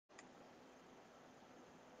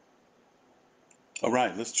All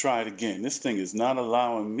right, let's try it again. This thing is not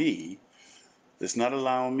allowing me, it's not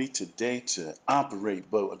allowing me today to operate,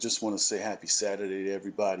 but I just want to say happy Saturday to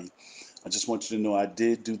everybody. I just want you to know I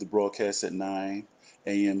did do the broadcast at 9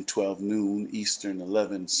 a.m., 12 noon Eastern,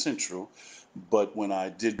 11 Central, but when I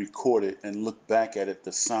did record it and look back at it,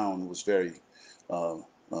 the sound was very uh,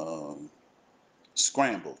 uh,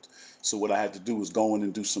 scrambled. So what I had to do was go in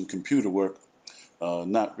and do some computer work.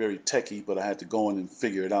 Not very techy, but I had to go in and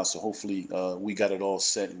figure it out. So hopefully we got it all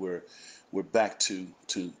set. And we're back to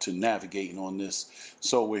navigating on this.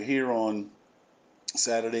 So we're here on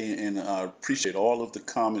Saturday, and I appreciate all of the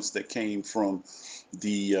comments that came from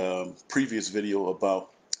the previous video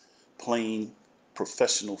about playing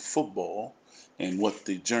professional football and what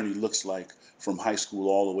the journey looks like from high school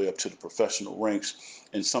all the way up to the professional ranks.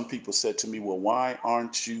 And some people said to me, well, why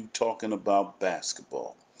aren't you talking about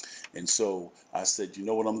basketball? And so I said, you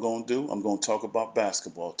know what I'm going to do? I'm going to talk about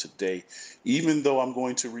basketball today, even though I'm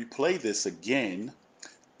going to replay this again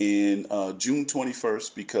in June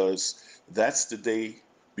 21st, because that's the day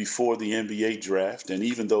before the NBA draft. And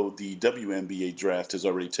even though the WNBA draft has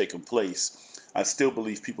already taken place, I still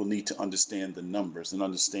believe people need to understand the numbers and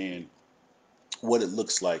understand what it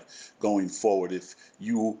looks like going forward. If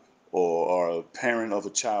you or are a parent of a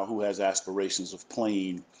child who has aspirations of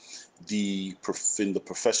playing in the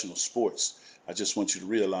professional sports, I just want you to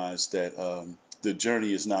realize that the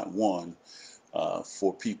journey is not one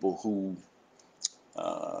for people who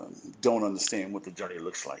uh, don't understand what the journey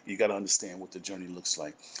looks like. You got to understand what the journey looks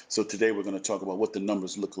like. So today we're going to talk about what the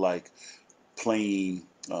numbers look like playing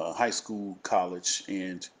high school, college,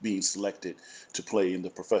 and being selected to play in the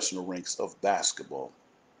professional ranks of basketball.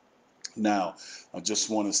 Now, I just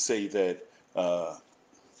want to say that uh,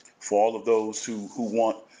 for all of those who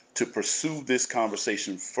want to pursue this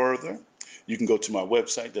conversation further, you can go to my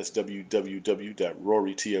website. That's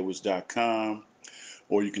www.rorytedwards.com.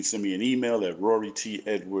 Or you can send me an email at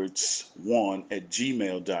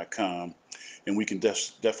rorytedwards1@gmail.com. And we can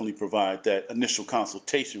definitely provide that initial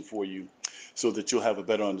consultation for you so that you'll have a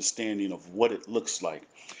better understanding of what it looks like.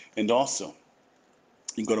 And also,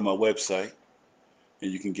 you can go to my website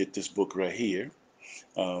and you can get this book right here.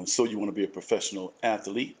 So you want to be a professional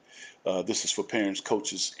athlete. This is for parents,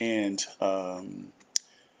 coaches, and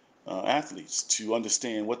athletes to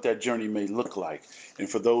understand what that journey may look like. And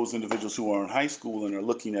for those individuals who are in high school and are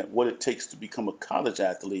looking at what it takes to become a college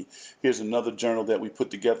athlete, here's another journal that we put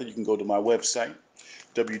together. You can go to my website,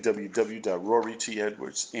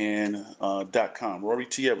 www.rorytedwards.com. Rory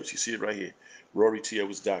T. Edwards, you see it right here,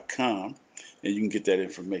 rorytedwards.com, and you can get that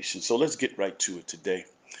information. So let's get right to it today.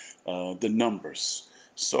 The numbers.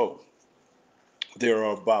 So there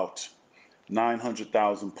are about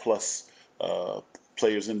 900,000 plus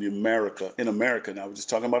players in America now. We're just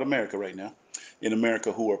talking about America right now. In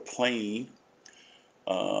America, who are playing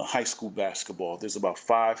high school basketball. There's about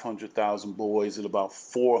 500,000 boys and about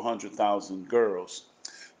 400,000 girls.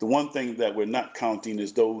 The one thing that we're not counting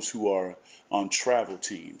is those who are on travel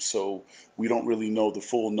teams. So we don't really know the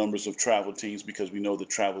full numbers of travel teams because we know the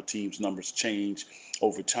travel teams numbers change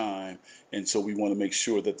over time. And so we want to make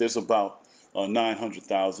sure that there's about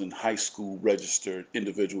 900,000 high school registered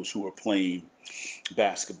individuals who are playing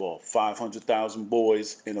basketball, 500,000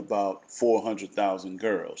 boys and about 400,000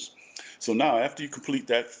 girls. So now, after you complete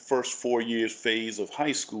that first 4 years phase of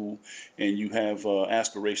high school and you have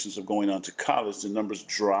aspirations of going on to college, the numbers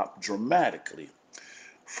drop dramatically.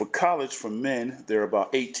 For college, for men, there are about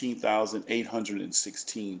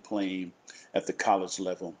 18,816 playing at the college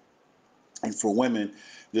level. And for women,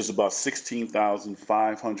 there's about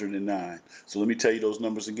 16,509. So let me tell you those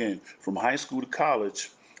numbers again. From high school to college,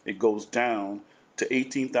 it goes down to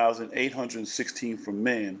 18,816 for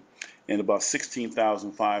men and about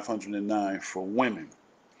 16,509 for women.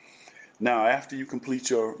 Now, after you complete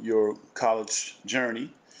your college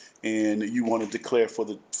journey and you want to declare for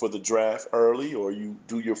the draft early, or you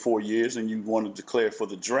do your 4 years and you want to declare for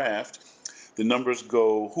the draft, the numbers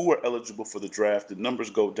go, who are eligible for the draft, the numbers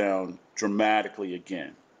go down dramatically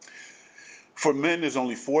again. For men, there's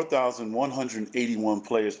only 4,181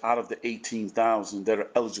 players out of the 18,000 that are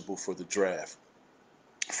eligible for the draft.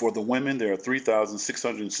 For the women, there are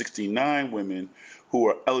 3,669 women who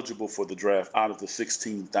are eligible for the draft out of the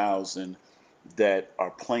 16,000 that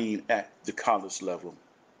are playing at the college level.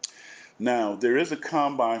 Now, there is a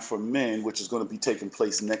combine for men, which is going to be taking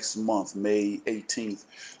place next month, May 18th.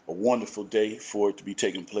 A wonderful day for it to be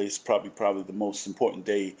taking place. Probably the most important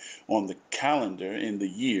day on the calendar in the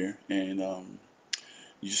year. And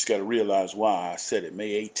you just got to realize why I said it,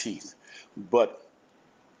 May 18th. But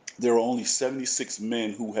there are only 76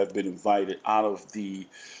 men who have been invited out of the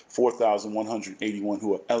 4,181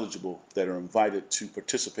 who are eligible that are invited to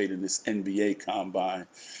participate in this NBA combine.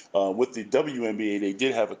 With the WNBA, they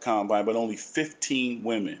did have a combine, but only 15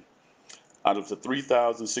 women out of the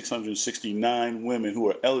 3,669 women who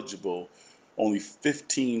are eligible, only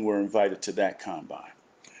 15 were invited to that combine.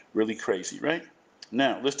 Really crazy, right?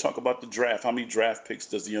 Now, let's talk about the draft. How many draft picks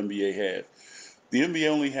does the NBA have? The NBA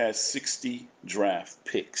only has 60 draft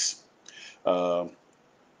picks. Uh,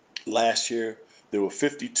 Last year, there were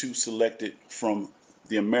 52 selected from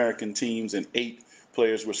the American teams, and 8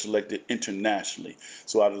 players were selected internationally.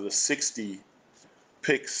 So out of the 60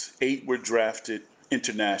 picks, 8 were drafted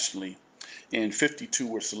internationally, and 52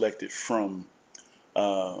 were selected from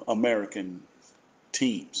American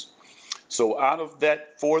teams. So out of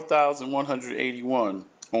that 4,181,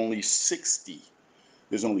 only 60,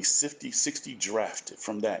 there's only 60 drafted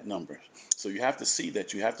from that number. So you have to see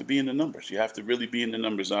that. You have to be in the numbers. You have to really be in the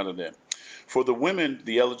numbers out of that. For the women,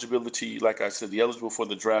 the eligibility, like I said, the eligible for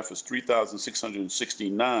the draft is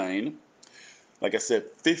 3,669. Like I said,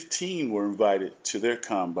 15 were invited to their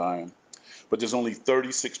combine, but there's only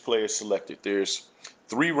 36 players selected. There's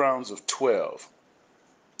 3 rounds of 12.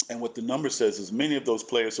 And what the number says is many of those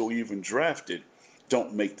players who are even drafted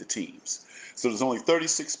don't make the teams. So there's only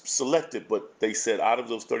 36 selected, but they said out of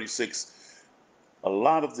those 36, a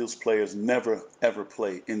lot of those players never ever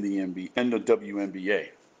play in the WNBA.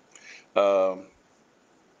 Now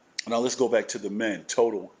let's go back to the men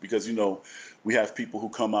total, because we have people who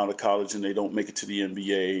come out of college and they don't make it to the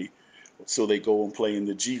NBA, so they go and play in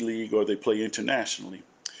the G League or they play internationally.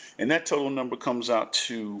 And that total number comes out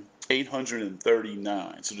to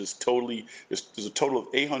 839. So there's a total of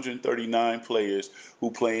 839 players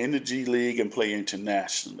who play in the G League and play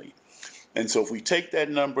internationally. And so if we take that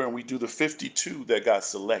number and we do the 52 that got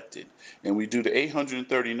selected and we do the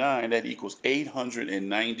 839, that equals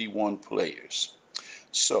 891 players.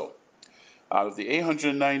 So out of the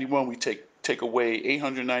 891, we take away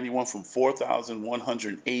 891 from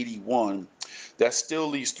 4,181. That still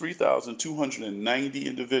leaves 3,290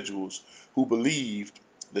 individuals who believed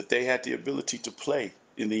that they had the ability to play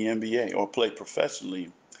in the NBA or play professionally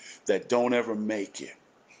that don't ever make it.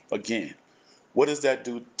 Again, what does that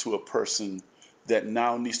do to a person that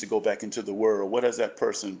now needs to go back into the world? What has that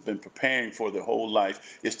person been preparing for their whole life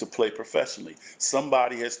is to play professionally?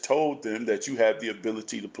 Somebody has told them that you have the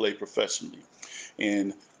ability to play professionally.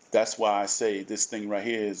 And that's why I say this thing right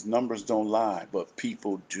here is numbers don't lie, but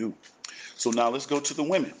people do. So now let's go to the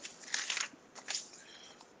women.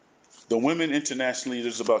 The women internationally,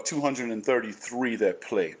 there's about 233 that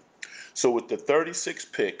play. So with the 36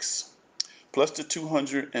 picks, plus the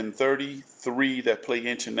 233 that play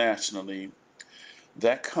internationally,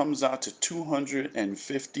 that comes out to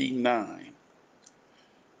 259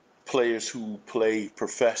 players who play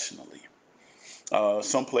professionally.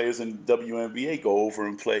 Some players in WNBA go over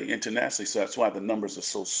and play internationally, so that's why the numbers are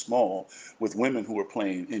so small with women who are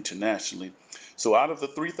playing internationally. So out of the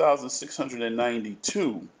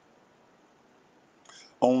 3,692,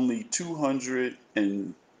 only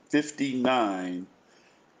 259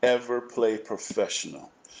 ever play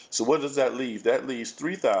professional. So what does that leave? That leaves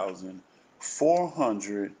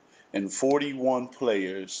 3,441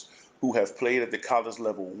 players who have played at the college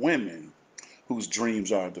level, women whose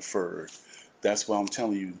dreams are deferred. That's why I'm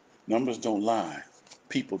telling you, numbers don't lie,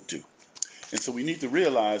 people do. And so we need to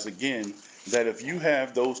realize again that if you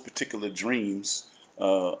have those particular dreams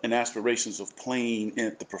and aspirations of playing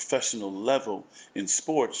at the professional level in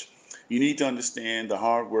sports, you need to understand the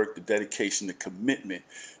hard work, the dedication, the commitment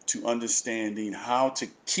to understanding how to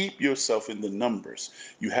keep yourself in the numbers.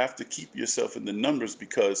 You have to keep yourself in the numbers,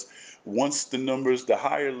 because once the numbers, the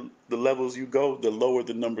higher the levels you go, the lower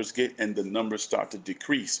the numbers get and the numbers start to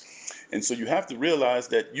decrease. And so you have to realize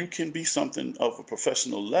that you can be something of a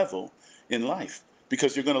professional level in life,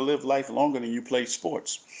 because you're going to live life longer than you play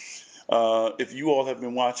sports. If you all have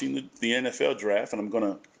been watching the NFL draft, and I'm going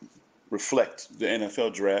to reflect the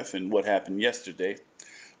NFL draft and what happened yesterday.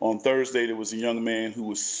 On Thursday, there was a young man who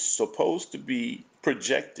was supposed to be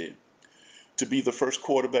projected to be the first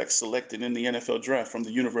quarterback selected in the NFL draft from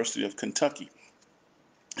the University of Kentucky.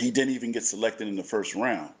 He didn't even get selected in the first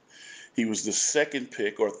round. He was the second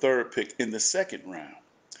pick or third pick in the second round.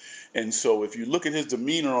 And so if you look at his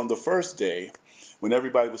demeanor on the first day, when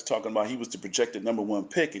everybody was talking about he was the projected #1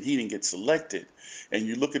 pick and he didn't get selected, and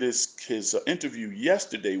you look at his interview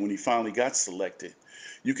yesterday when he finally got selected,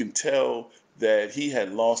 you can tell that he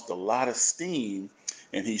had lost a lot of steam.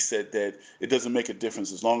 And he said that it doesn't make a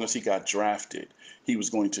difference as long as he got drafted. He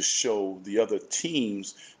was going to show the other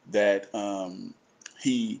teams that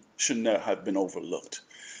he should not have been overlooked.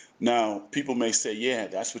 Now, people may say, yeah,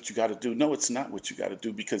 that's what you got to do. No, it's not what you got to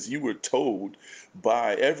do, because you were told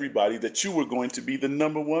by everybody that you were going to be the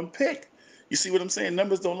number one pick. You see what I'm saying?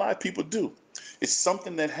 Numbers don't lie, people do. It's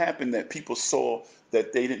something that happened that people saw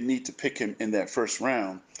that they didn't need to pick him in that first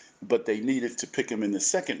round, but they needed to pick him in the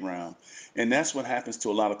second round. And that's what happens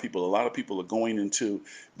to a lot of people. A lot of people are going into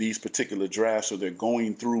these particular drafts, or they're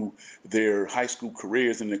going through their high school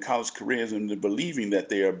careers and their college careers, and they're believing that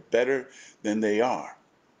they are better than they are.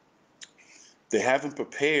 They haven't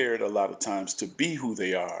prepared a lot of times to be who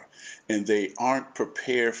they are, and they aren't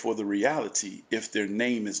prepared for the reality if their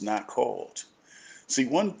name is not called. See,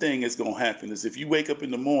 one thing is going to happen is if you wake up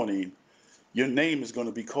in the morning, your name is going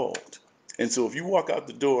to be called. And so if you walk out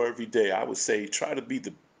the door every day, I would say try to be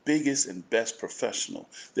the biggest and best professional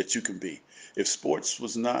that you can be. If sports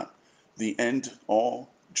was not the end all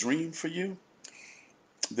dream for you,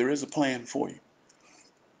 there is a plan for you.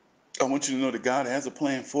 I want you to know that God has a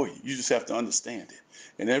plan for you. You just have to understand it.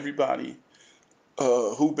 And everybody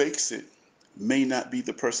who makes it may not be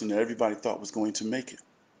the person that everybody thought was going to make it.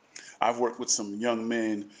 I've worked with some young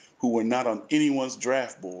men who were not on anyone's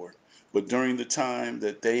draft board, but during the time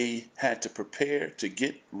that they had to prepare to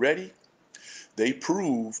get ready, they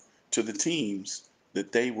proved to the teams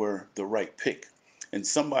that they were the right pick. And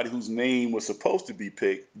somebody whose name was supposed to be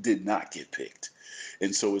picked did not get picked.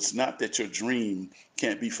 And so it's not that your dream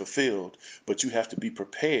can't be fulfilled, but you have to be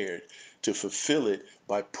prepared to fulfill it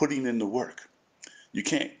by putting in the work. You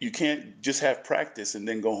can't just have practice and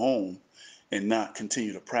then go home and not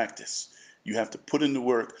continue to practice. You have to put in the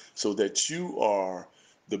work so that you are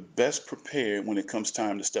the best prepared when it comes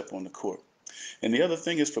time to step on the court. And the other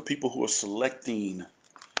thing is, for people who are selecting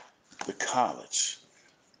the college,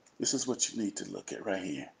 this is what you need to look at right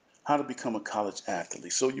here. How to become a college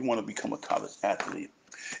athlete. So you want to become a college athlete.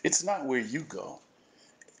 It's not where you go.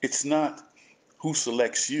 It's not who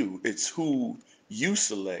selects you. It's who you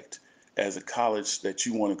select as a college that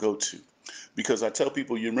you want to go to. Because I tell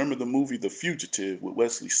people, you remember the movie The Fugitive with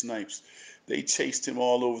Wesley Snipes? They chased him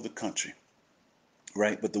all over the country,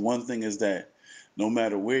 right? But the one thing is that no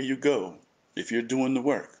matter where you go, if you're doing the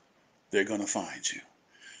work, they're going to find you.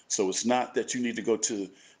 So it's not that you need to go to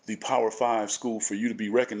the Power Five school for you to be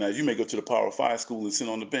recognized. You may go to the Power Five school and sit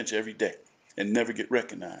on the bench every day and never get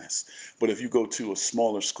recognized. But if you go to a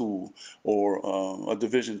smaller school or a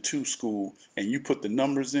Division II school and you put the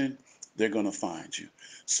numbers in, they're going to find you.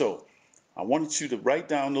 So I wanted you to write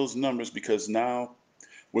down those numbers, because now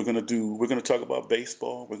we're going to talk about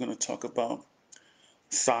baseball. We're going to talk about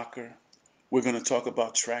soccer. We're going to talk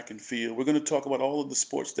about track and field. We're going to talk about all of the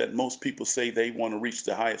sports that most people say they want to reach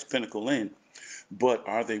the highest pinnacle in, but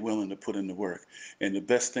are they willing to put in the work? And the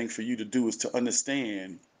best thing for you to do is to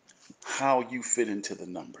understand how you fit into the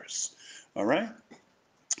numbers. All right?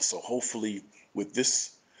 So hopefully with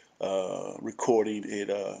this recording, it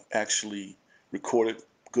actually recorded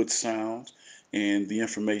good sound, and the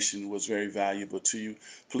information was very valuable to you.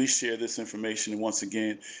 Please share this information. And once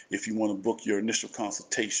again, if you want to book your initial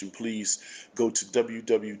consultation, please go to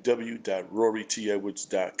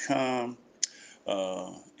www.rorytedwards.com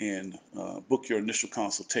and book your initial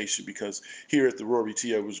consultation, because here at the Rory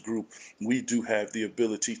T. Edwards Group, we do have the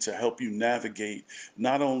ability to help you navigate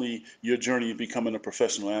not only your journey in becoming a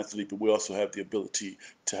professional athlete, but we also have the ability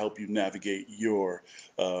to help you navigate your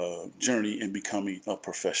journey in becoming a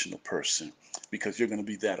professional person, because you're going to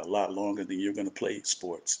be that a lot longer than you're going to play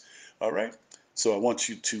sports. All right? So I want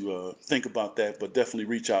you to think about that, but definitely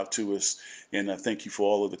reach out to us. And I thank you for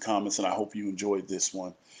all of the comments, and I hope you enjoyed this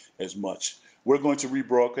one as much. We're going to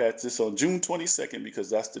rebroadcast this on June 22nd,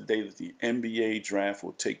 because that's the day that the NBA draft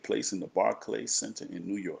will take place in the Barclays Center in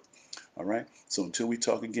New York. All right? So until we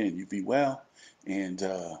talk again, you be well. And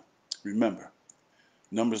remember,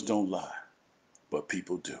 numbers don't lie, but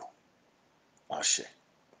people do. Ashe.